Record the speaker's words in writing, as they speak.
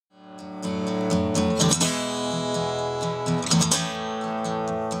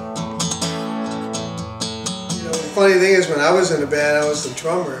funny thing is, when I was in the band, I was the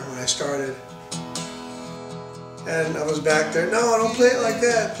drummer when I started. And I was back there, no, don't play it like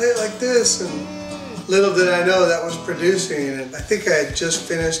that, play it like this. And little did I know that was producing. And I think I had just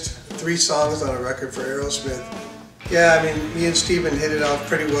finished 3 songs on a record for Aerosmith. Yeah, I mean, me and Steven hit it off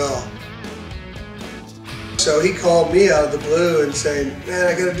pretty well. So he called me out of the blue and saying, man,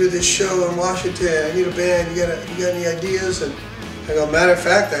 I gotta do this show in Washington, I need a band, you got any ideas? And I go, matter of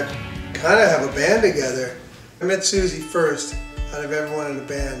fact, I kind of have a band together. I met Susie first out of everyone in the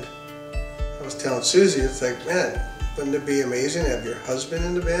band. I was telling Susie, it's like, man, wouldn't it be amazing to have your husband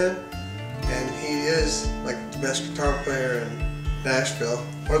in the band? And he is like the best guitar player in Nashville,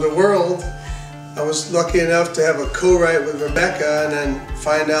 or the world. I was lucky enough to have a co-write with Rebecca and then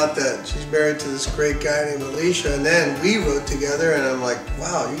find out that she's married to this great guy named Alicia, and then we wrote together and I'm like,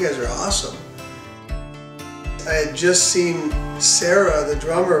 wow, you guys are awesome. I had just seen Sarah, the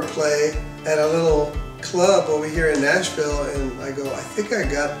drummer, play at a little club over here in Nashville, and I go, I think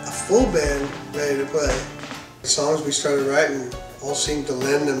I got a full band ready to play. The songs we started writing all seemed to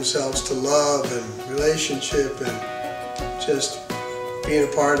lend themselves to love and relationship and just being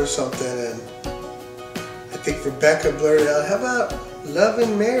a part of something. And I think Rebecca blurted out, how about Love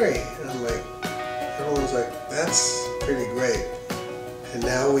and Mary? And I'm like, everyone's like, that's pretty great. And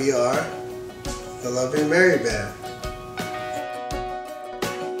now we are the Love and Mary Band.